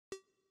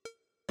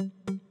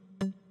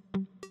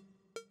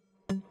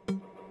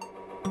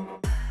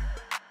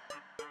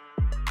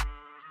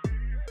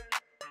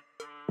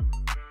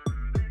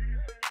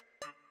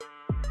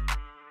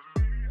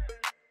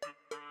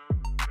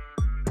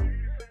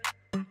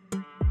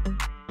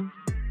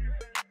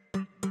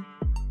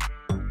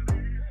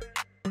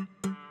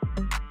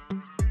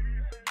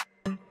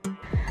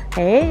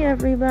Hey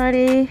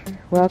everybody,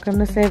 welcome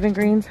to Saving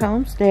Greens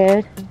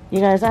Homestead. You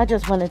guys, I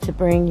just wanted to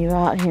bring you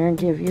out here and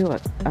give you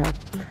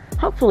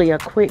hopefully a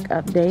quick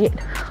update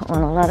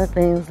on a lot of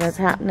things that's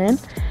happening.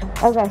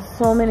 I've got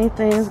so many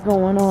things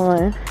going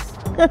on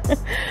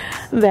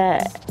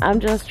that I'm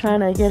just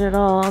trying to get it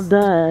all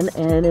done,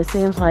 and it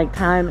seems like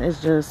time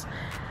is just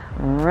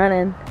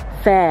running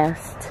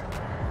fast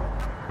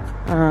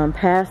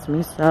past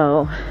me.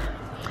 So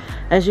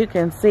as you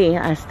can see,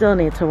 I still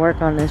need to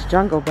work on this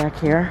jungle back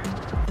here.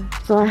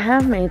 So I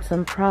have made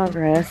some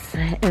progress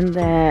in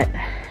that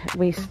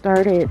we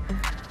started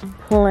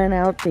pulling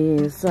out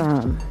these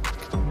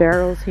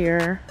barrels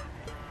here,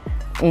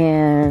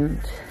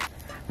 and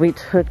we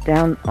took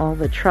down all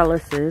the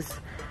trellises.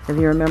 If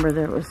you remember,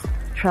 there was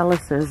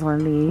trellises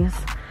on these.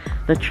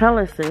 The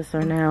trellises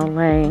are now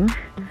laying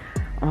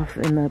off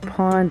in the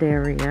pond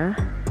area.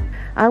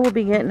 I will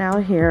be getting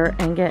out here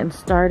and getting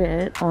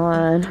started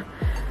on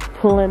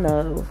pulling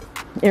the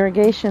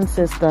irrigation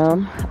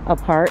system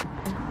apart,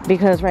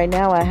 because right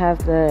now I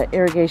have the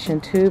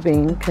irrigation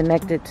tubing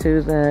connected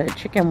to the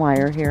chicken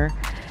wire here,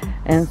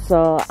 and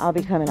so I'll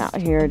be coming out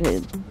here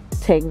to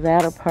take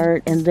that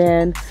apart and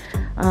then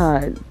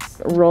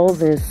roll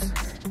this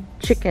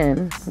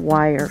chicken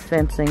wire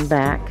fencing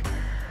back,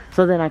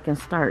 so then I can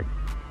start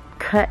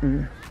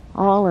cutting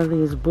all of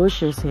these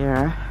bushes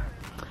here.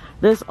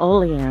 This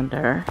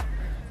oleander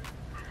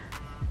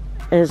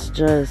is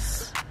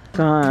just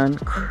gone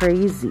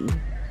crazy,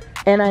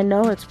 and I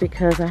know it's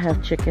because I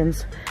have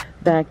chickens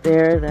back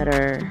there that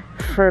are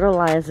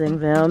fertilizing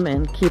them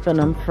and keeping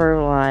them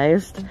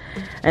fertilized.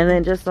 And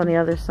then just on the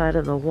other side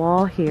of the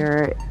wall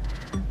here,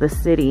 the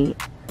city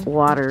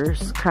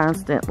waters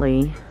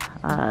constantly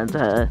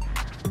the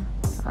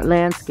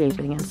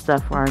landscaping and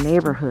stuff for our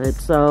neighborhood.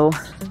 So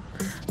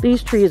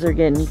these trees are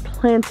getting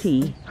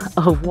plenty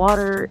of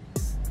water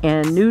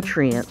and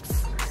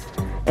nutrients,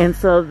 and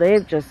so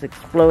they've just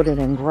exploded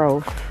in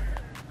growth.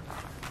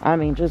 I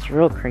mean, just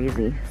real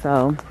crazy.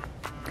 So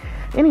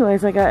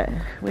anyways, we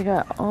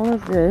got all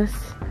of this,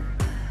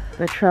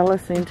 the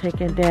trellising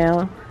taken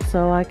down,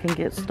 so I can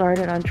get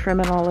started on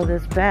trimming all of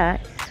this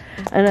back.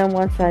 And then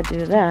once I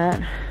do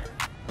that,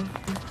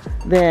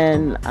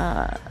 then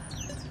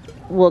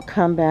we'll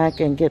come back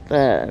and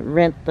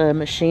rent the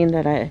machine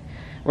that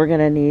we're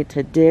gonna need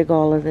to dig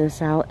all of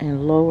this out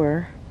and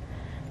lower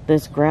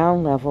this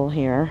ground level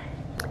here.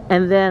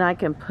 And then I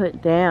can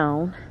put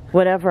down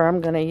whatever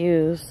I'm gonna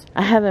use.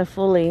 I haven't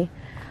fully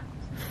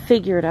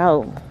figured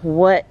out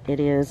what it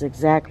is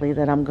exactly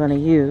that I'm going to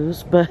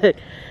use, but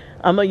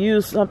I'm going to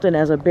use something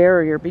as a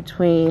barrier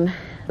between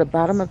the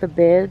bottom of the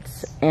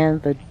beds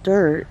and the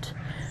dirt,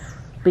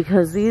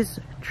 because these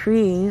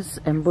trees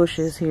and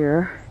bushes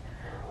here,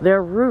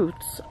 their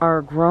roots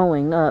are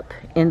growing up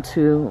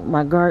into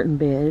my garden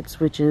beds,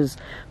 which is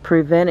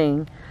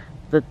preventing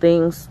the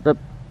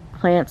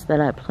plants that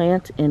I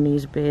plant in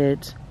these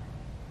beds,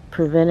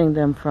 preventing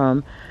them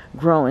from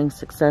growing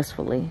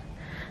successfully.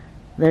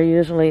 They're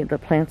usually, the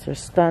plants are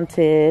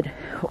stunted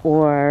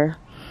or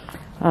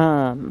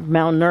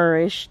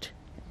malnourished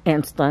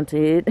and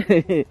stunted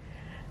and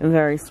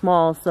very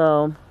small.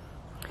 So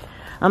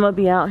I'm gonna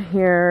be out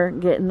here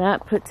getting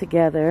that put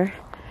together,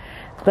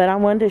 but I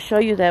wanted to show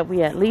you that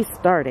we at least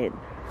started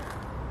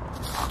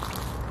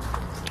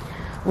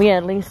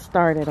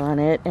on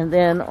it. And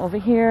then over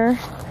here,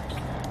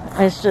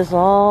 it's just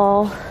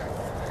all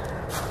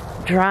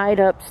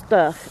dried up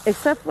stuff,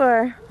 except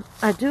for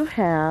I do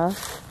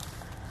have,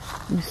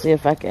 let me see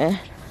if I can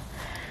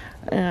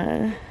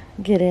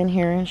get in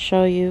here and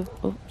show you.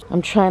 Oops.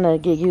 I'm trying to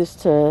get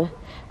used to,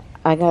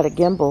 I got a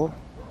gimbal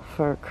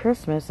for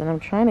Christmas, and I'm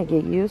trying to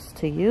get used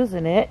to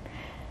using it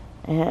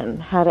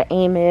and how to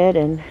aim it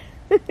and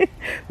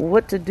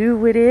what to do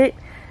with it.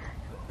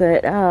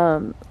 But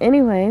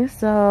anyway,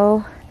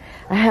 so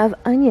I have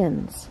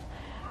onions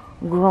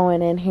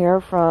growing in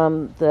here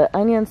from the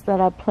onions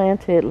that I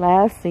planted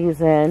last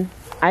season.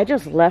 I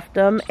just left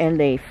them and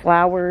they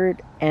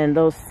flowered, and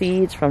those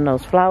seeds from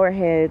those flower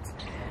heads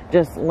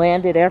just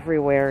landed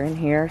everywhere in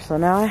here. So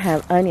now I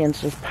have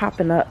onions just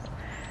popping up,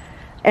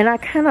 and I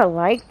kind of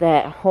like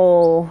that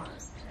whole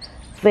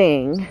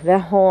thing,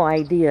 that whole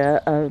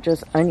idea of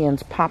just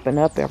onions popping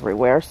up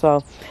everywhere.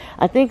 So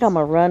I think I'm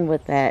gonna run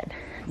with that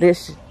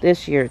this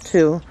year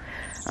too.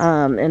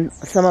 And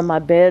some of my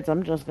beds,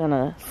 I'm just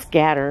gonna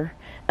scatter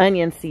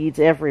onion seeds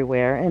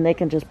everywhere, and they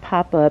can just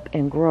pop up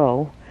and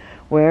grow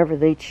wherever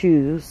they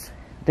choose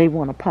they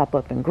want to pop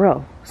up and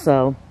grow.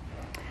 So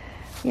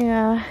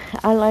yeah,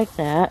 I like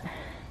that.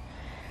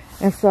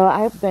 And so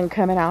I've been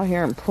coming out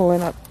here and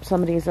pulling up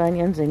some of these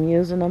onions and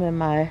using them in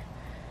my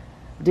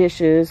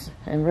dishes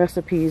and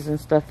recipes and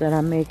stuff that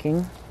I'm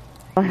making.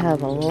 I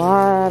have a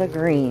lot of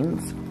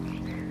greens,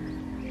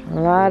 a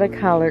lot of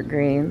collard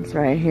greens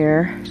right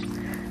here,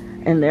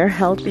 and they're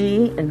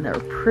healthy and they're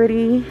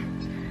pretty.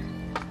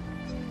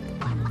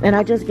 And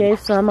I just gave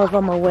some of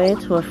them away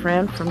to a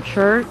friend from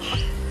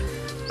church.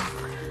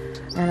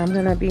 And I'm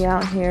gonna be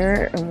out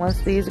here, and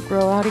once these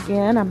grow out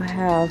again, I'm gonna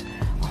have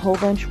a whole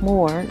bunch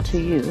more to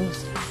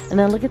use. And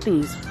then look at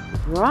these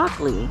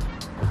broccoli.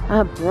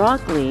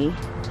 broccoli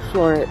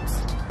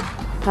florets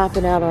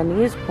popping out on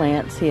these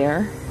plants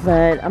here.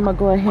 But I'm gonna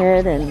go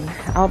ahead and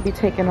I'll be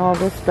taking all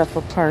this stuff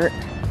apart.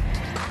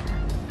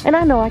 And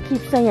I know I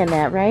keep saying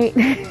that, right?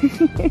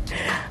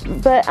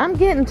 But I'm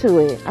getting to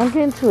it. I'm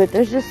getting to it.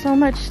 There's just so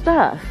much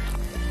stuff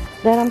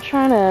that I'm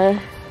trying to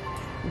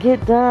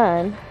get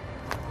done.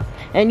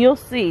 And you'll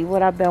see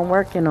what I've been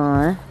working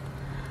on.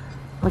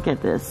 Look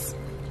at this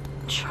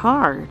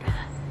chard.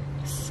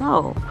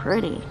 So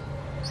pretty.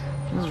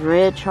 This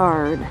red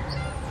chard.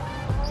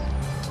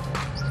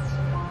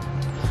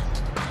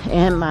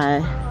 And my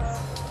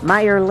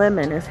Meyer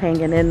lemon is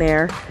hanging in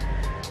there.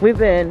 We've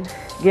been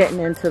getting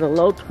into the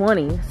low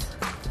 20s.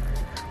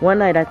 One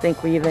night I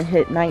think we even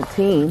hit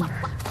 19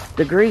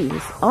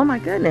 degrees. Oh my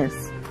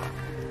goodness.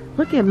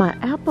 Look at my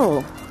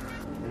apple.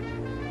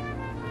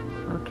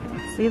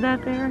 Okay, see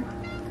that there?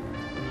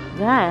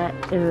 That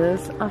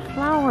is a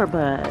flower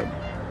bud.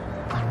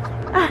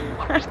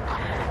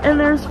 And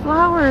there's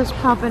flowers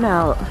popping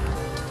out.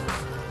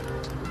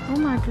 Oh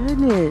my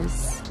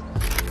goodness.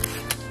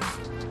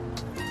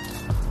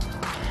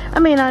 I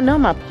mean, I know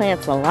my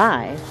plant's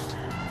alive.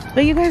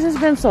 But you guys, it's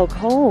been so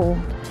cold.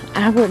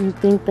 I wouldn't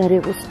think that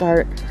it would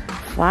start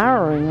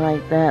flowering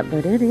like that,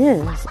 but it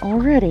is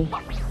already.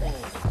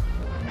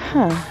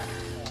 Huh.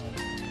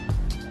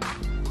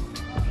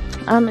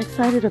 I'm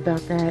excited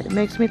about that. It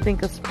makes me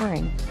think of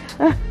spring.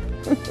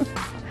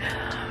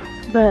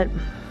 But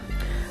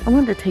I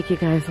wanted to take you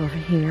guys over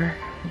here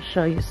and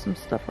show you some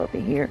stuff over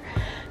here.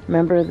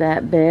 Remember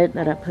that bed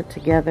that I put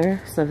together,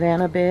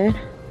 Savannah bed?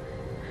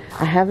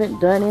 I haven't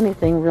done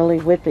anything really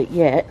with it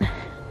yet.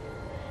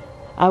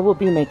 I will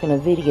be making a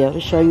video to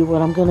show you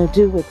what I'm going to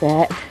do with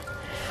that.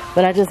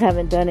 But I just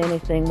haven't done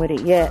anything with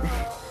it yet.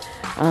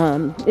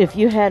 If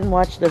you hadn't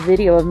watched the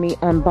video of me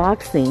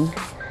unboxing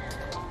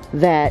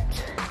that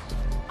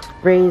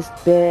raised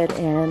bed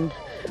and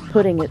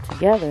putting it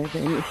together,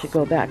 then you should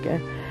go back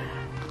and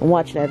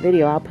watch that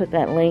video. I'll put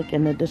that link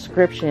in the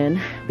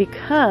description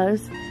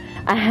because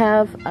I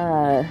have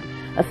an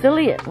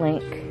affiliate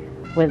link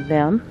with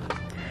them.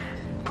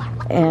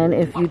 And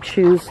if you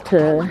choose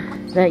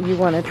that you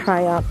want to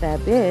try out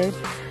that bed,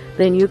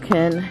 then you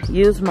can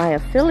use my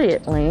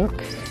affiliate link.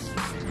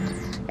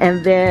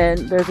 And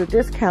then there's a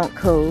discount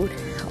code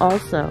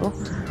also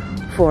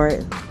for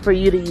it, for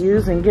you to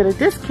use and get a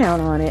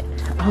discount on it.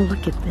 Oh,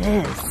 look at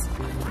this.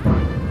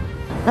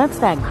 That's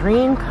that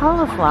green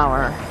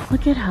cauliflower.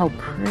 Look at how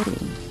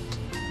pretty.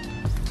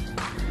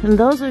 And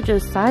those are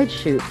just side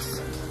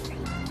shoots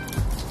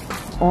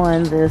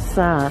on this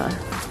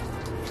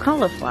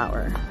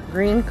cauliflower.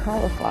 Green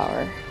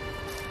cauliflower.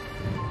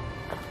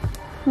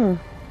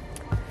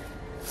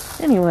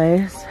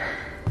 Anyways,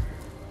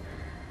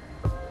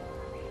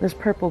 this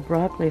purple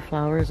broccoli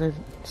flowers are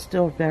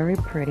still very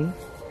pretty.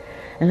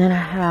 And then I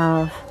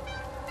have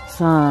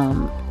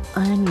some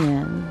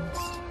onions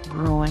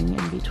growing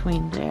in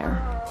between there,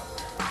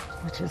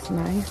 which is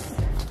nice.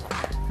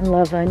 I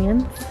love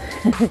onions.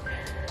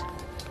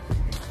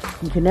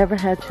 You can never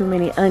have too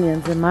many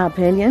onions in my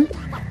opinion.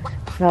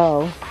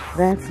 So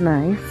that's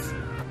nice.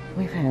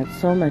 We've had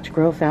so much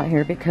growth out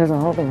here because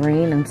of all the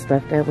rain and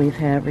stuff that we've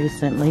had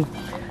recently.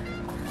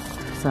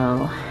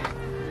 So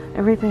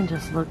everything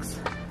just looks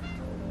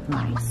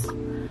nice.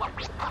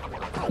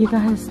 You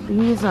guys,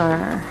 these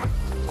are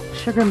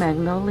sugar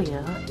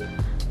magnolia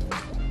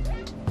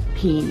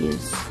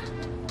peas.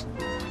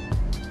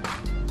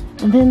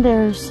 And then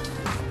there's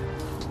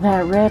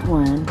that red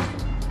one.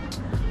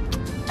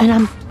 And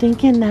I'm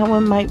thinking that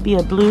one might be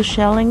a blue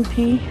shelling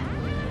pea.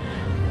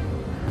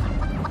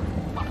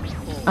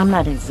 I'm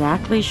not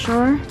exactly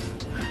sure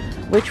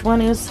which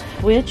one is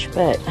which,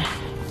 but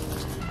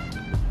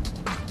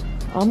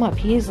all my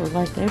peas look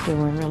like they're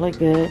doing really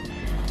good.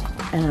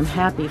 And I'm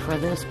happy for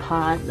this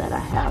pod that I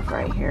have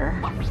right here.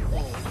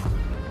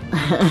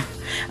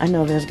 I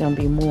know there's going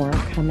to be more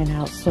coming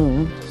out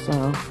soon,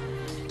 so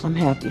I'm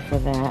happy for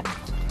that.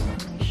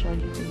 Let me show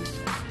you these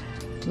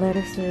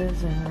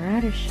lettuces and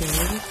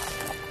radishes.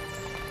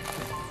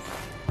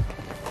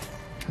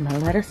 My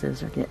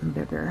lettuces are getting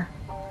bigger.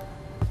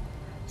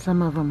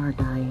 Some of them are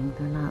dying.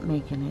 They're not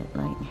making it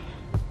like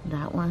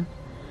that one.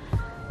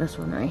 This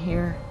one right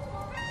here,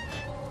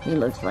 he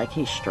looks like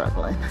he's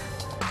struggling.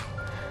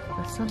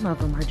 But some of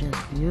them are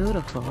just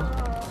beautiful.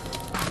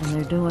 And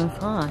they're doing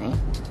fine.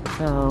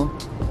 So,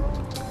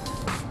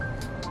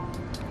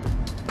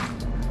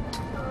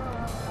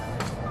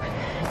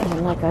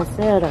 and like I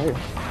said, our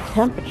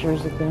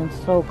temperatures have been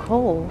so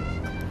cold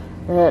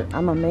that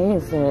I'm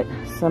amazed that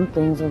some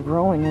things are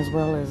growing as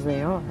well as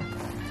they are.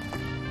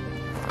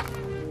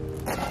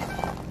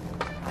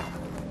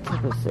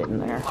 He was sitting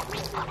there.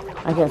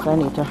 I guess I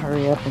need to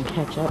hurry up and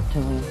catch up to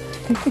him.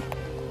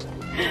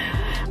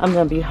 I'm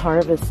going to be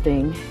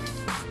harvesting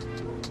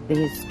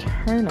these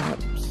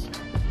turnips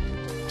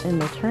and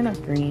the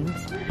turnip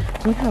greens.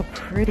 Look how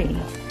pretty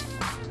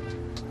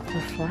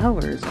the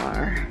flowers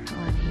are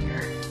on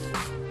here.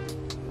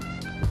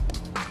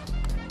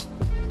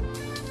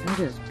 They're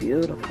just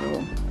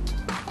beautiful.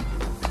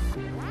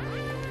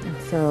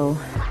 And so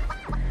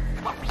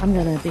I'm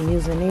gonna be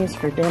using these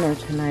for dinner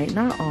tonight.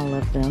 Not all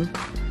of them,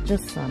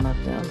 just some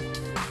of them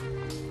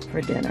for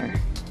dinner.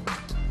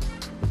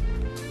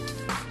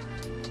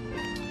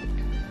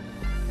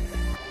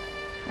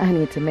 I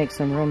need to make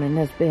some room in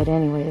this bed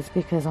anyways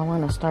because I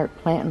want to start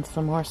planting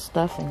some more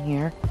stuff in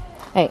here.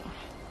 Hey.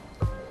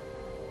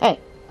 Hey.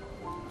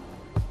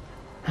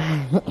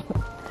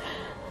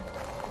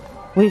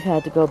 We've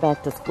had to go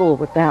back to school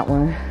with that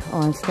one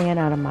on staying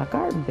out of my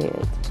garden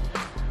beds.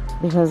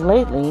 Because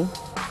lately,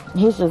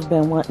 he's just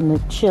been wanting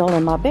to chill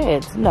in my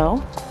beds.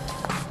 No.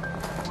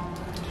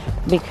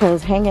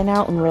 Because hanging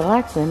out and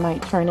relaxing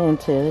might turn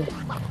into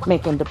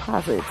making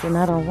deposits. And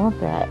I don't want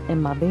that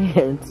in my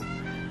beds.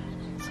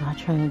 So I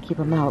try and keep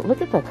them out.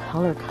 Look at the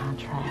color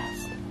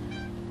contrast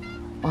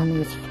on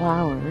these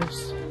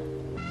flowers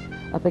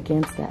up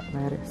against that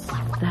lettuce.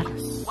 That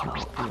is so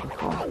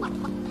beautiful.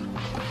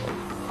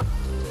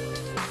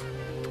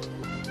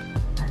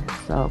 That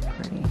is so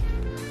pretty.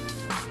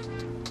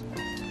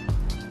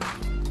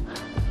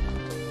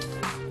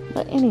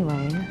 But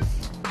anyways,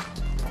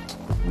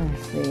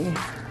 let's see.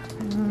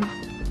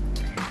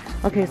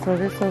 Okay, so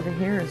this over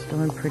here is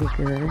doing pretty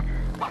good.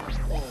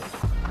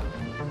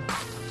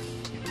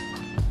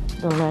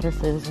 The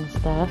lettuces and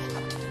stuff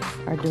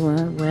are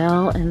doing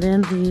well. And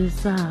then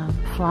these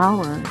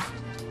flower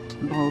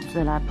bulbs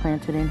that I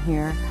planted in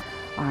here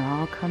are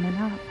all coming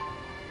up.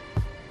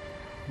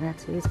 And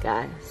that's these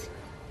guys.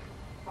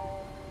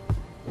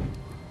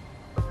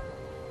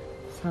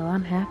 So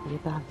I'm happy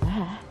about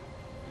that.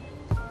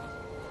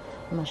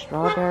 My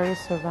strawberries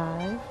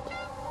survived.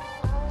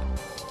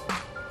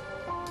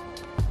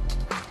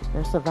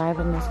 They're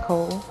surviving this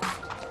cold.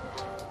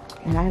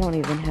 And I don't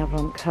even have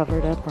them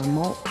covered up or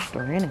mulched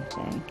or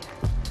anything.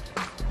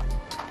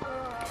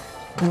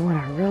 But what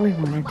I really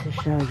wanted to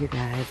show you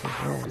guys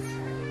is this.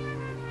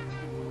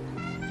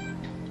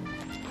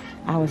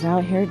 I was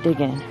out here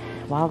digging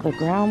while the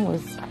ground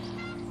was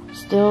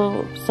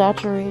still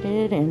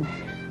saturated and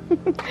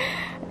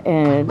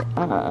and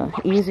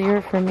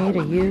easier for me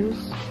to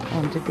use,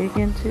 to dig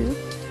into.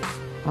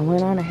 I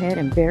went on ahead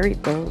and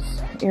buried those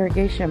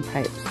irrigation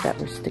pipes that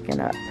were sticking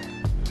up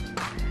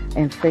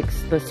and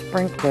fixed the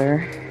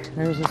sprinkler.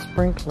 There's a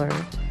sprinkler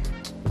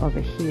over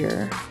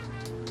here.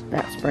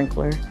 That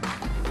sprinkler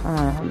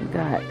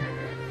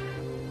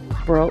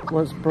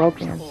was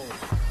broken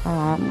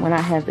when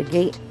I had the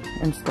gate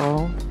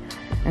installed,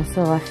 and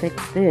so I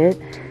fixed it.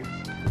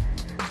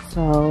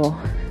 So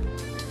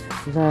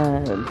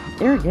the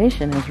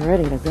irrigation is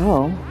ready to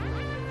go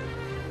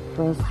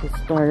for us to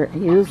start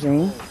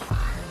using.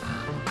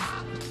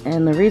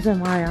 And the reason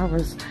why I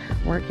was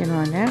working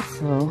on that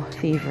so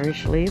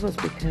feverishly was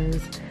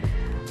because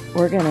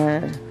we're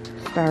gonna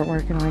start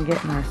working on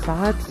getting our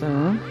sod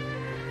soon.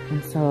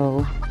 And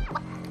so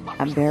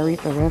I buried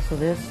the rest of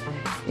this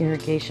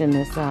irrigation,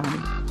 this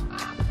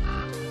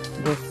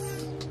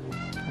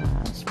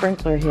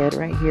sprinkler head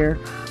right here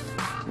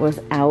was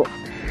out,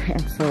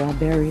 and so I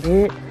buried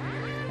it.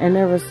 And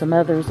there was some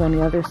others on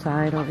the other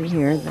side over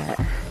here that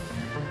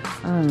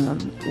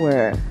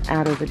were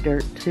out of the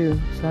dirt too.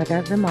 So I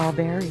got them all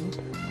buried.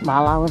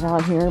 While I was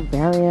out here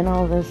burying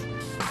all this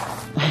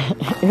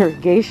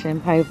irrigation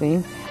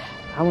piping,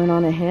 I went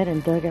on ahead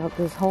and dug out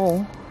this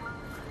hole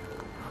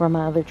for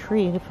my other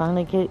tree to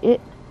finally get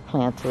it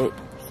planted.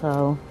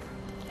 So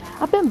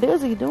I've been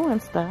busy doing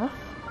stuff.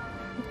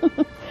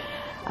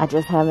 I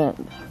just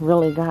haven't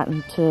really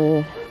gotten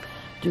to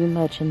do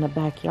much in the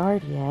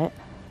backyard yet.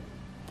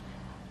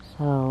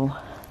 So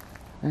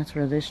that's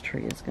where this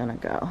tree is gonna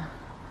go.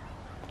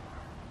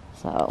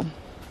 So,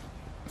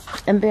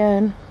 and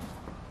then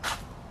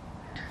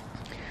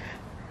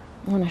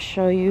I want to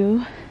show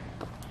you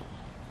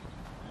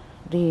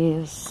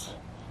these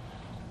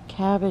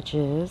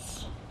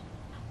cabbages,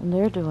 and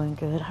they're doing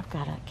good. I've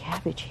got a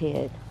cabbage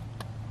head.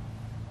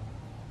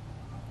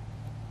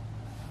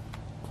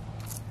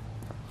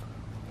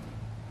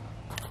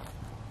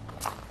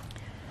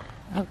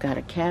 I've got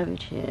a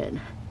cabbage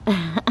head.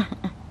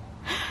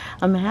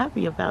 I'm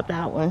happy about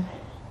that one.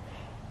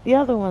 The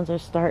other ones are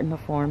starting to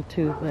form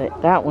too,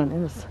 but that one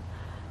is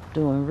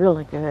doing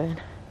really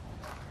good.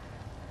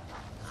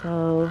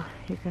 So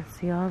you can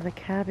see all the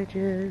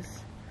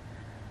cabbages.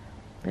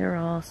 They're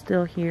all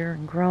still here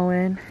and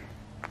growing.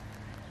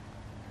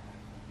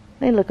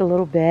 They look a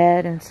little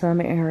bad in some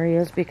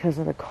areas because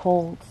of the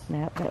cold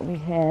snap that we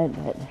had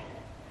that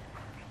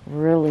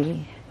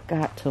really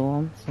got to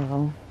them.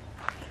 So,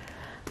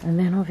 and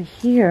then over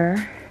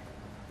here,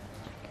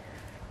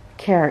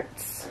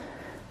 carrots.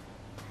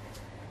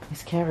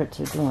 These carrots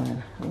are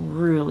doing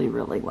really,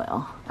 really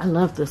well. I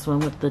love this one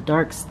with the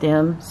dark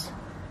stems.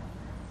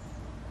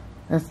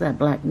 That's that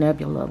black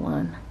nebula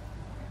one.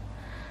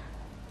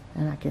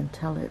 And I can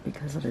tell it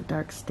because of the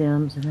dark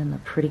stems and then the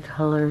pretty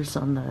colors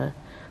on the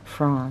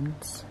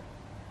fronds.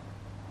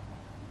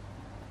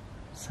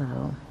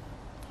 So,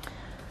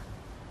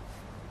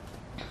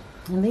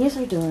 and these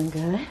are doing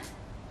good.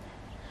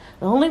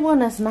 The only one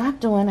that's not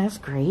doing as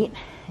great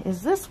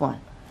is this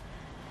one.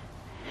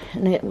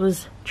 And it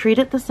was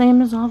treated the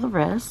same as all the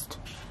rest.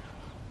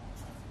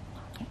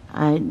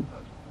 I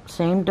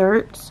same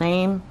dirt,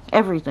 same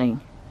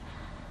everything.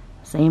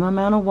 Same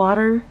amount of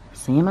water,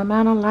 same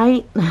amount of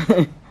light.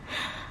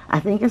 I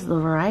think it's the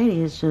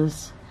variety. It's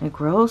just, it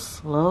grows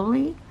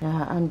slowly.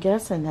 I'm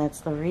guessing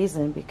that's the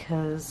reason,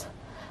 because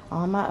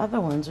all my other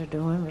ones are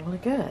doing really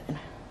good.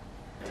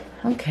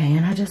 Okay,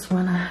 and I just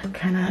want to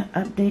kind of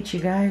update you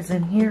guys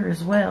in here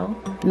as well.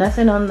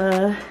 Nothing on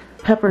the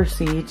pepper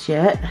seeds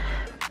yet.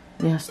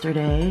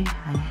 Yesterday,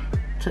 I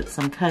took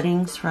some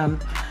cuttings from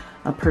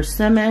a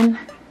persimmon,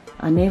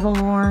 a navel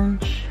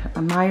orange,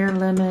 a Meyer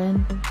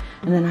lemon,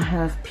 and then I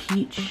have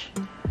peach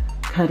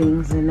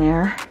cuttings in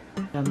there.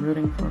 I'm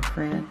rooting for a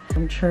friend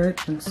from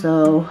church, and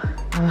so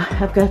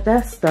I've got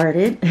that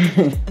started.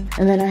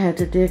 And then I had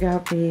to dig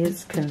out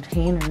these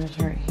containers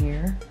right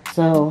here.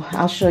 So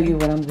I'll show you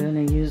what I'm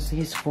going to use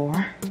these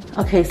for.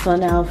 Okay, so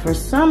now for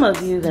some of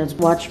you that's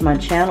watched my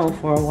channel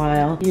for a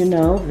while, you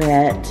know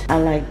that I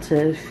like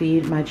to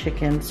feed my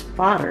chickens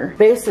fodder.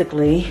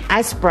 Basically,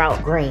 I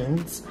sprout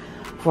grains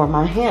for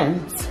my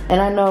hens. And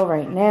I know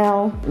right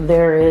now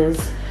there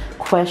is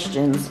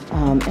questions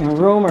and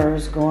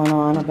rumors going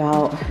on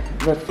about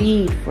the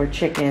feed for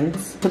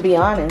chickens. To be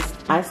honest,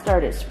 I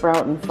started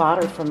sprouting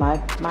fodder for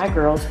my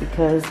girls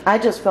because I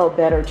just felt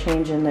better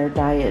changing their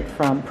diet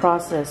from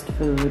processed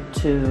food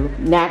to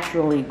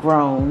naturally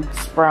grown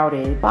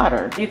sprouted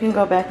fodder. You can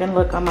go back and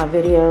look on my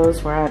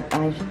videos where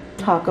I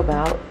talk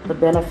about the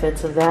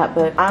benefits of that,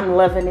 but I'm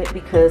loving it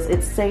because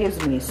it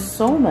saves me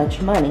so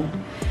much money.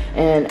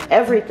 And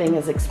everything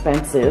is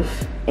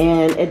expensive,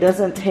 and it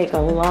doesn't take a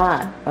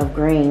lot of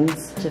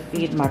grains to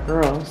feed my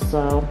girls,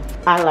 so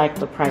I like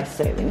the price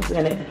savings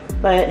in it.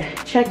 But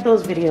check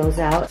those videos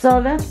out.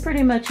 So that's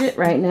pretty much it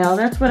right now.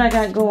 That's what I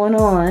got going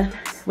on,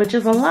 which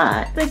is a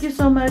lot. Thank you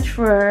so much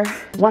for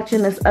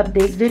watching this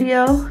update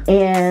video,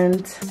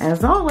 and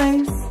as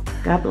always,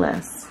 God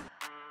bless.